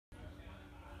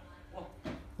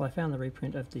Well, I found the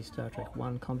reprint of the Star Trek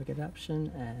 1 comic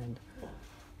adaptation, and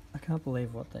I can't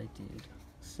believe what they did.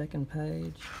 Second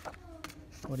page,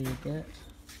 what do you get?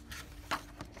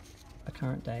 A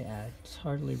current day ad.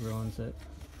 Totally ruins it.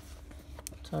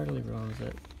 Totally ruins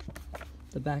it.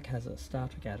 The back has a Star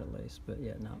Trek ad at least, but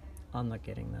yeah, no, I'm not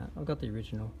getting that. I've got the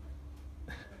original.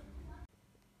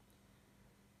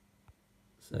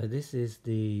 So this is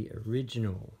the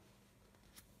original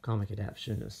comic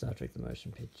adaptation of Star Trek the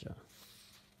Motion Picture.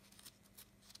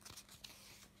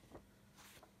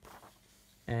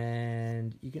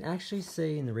 And you can actually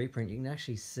see in the reprint, you can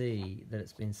actually see that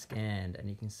it's been scanned, and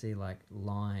you can see like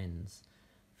lines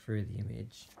through the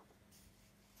image.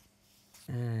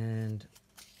 And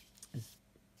there's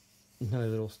no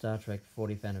little Star Trek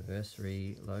 40th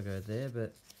anniversary logo there,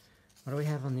 but what do we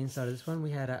have on the inside of this one?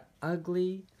 We had an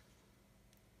ugly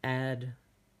ad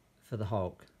for the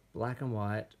Hulk, black and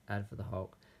white ad for the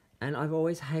Hulk. And I've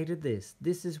always hated this.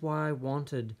 This is why I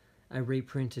wanted a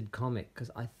reprinted comic,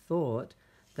 because I thought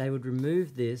they would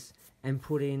remove this and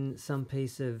put in some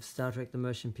piece of Star Trek the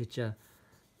Motion Picture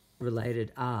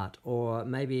related art, or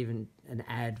maybe even an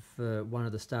ad for one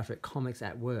of the Star Trek comics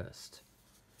at worst,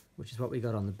 which is what we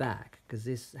got on the back, because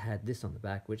this had this on the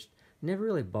back, which never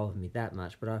really bothered me that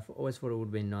much, but I've always thought it would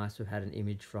have been nice to have had an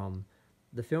image from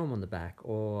the film on the back,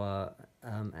 or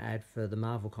ad for the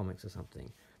Marvel comics or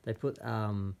something. They put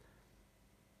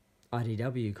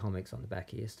IDW comics on the back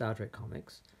here, Star Trek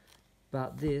comics,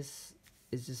 but this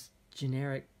is just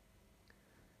generic.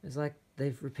 It's like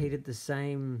they've repeated the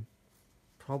same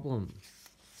problem.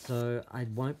 So I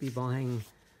won't be buying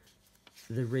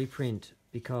the reprint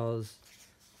because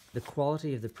the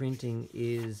quality of the printing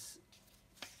is,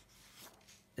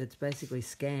 it's basically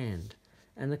scanned,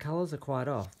 and the colours are quite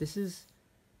off. This is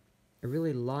a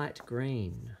really light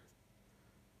green.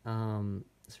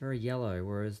 It's very yellow,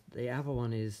 whereas the other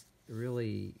one is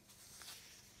really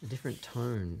a different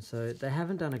tone. So they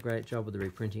haven't done a great job with the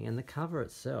reprinting, and the cover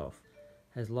itself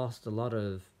has lost a lot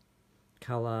of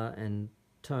colour and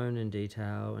tone and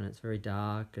detail, and it's very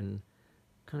dark and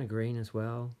kind of green as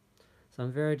well. So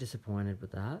I'm very disappointed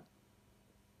with that,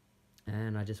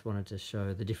 and I just wanted to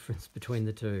show the difference between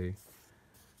the two,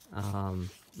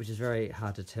 which is very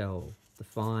hard to tell the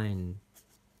fine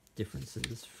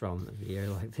differences from a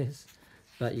video like this,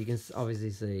 but you can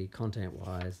obviously see content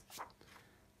wise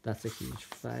that's a huge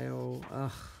fail.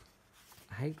 Ugh,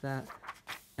 I hate that.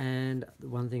 And the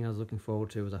one thing I was looking forward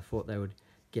to was I thought they would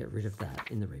get rid of that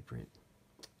in the reprint.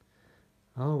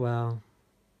 Oh well,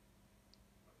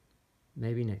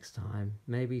 maybe next time,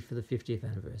 maybe for the 50th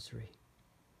anniversary.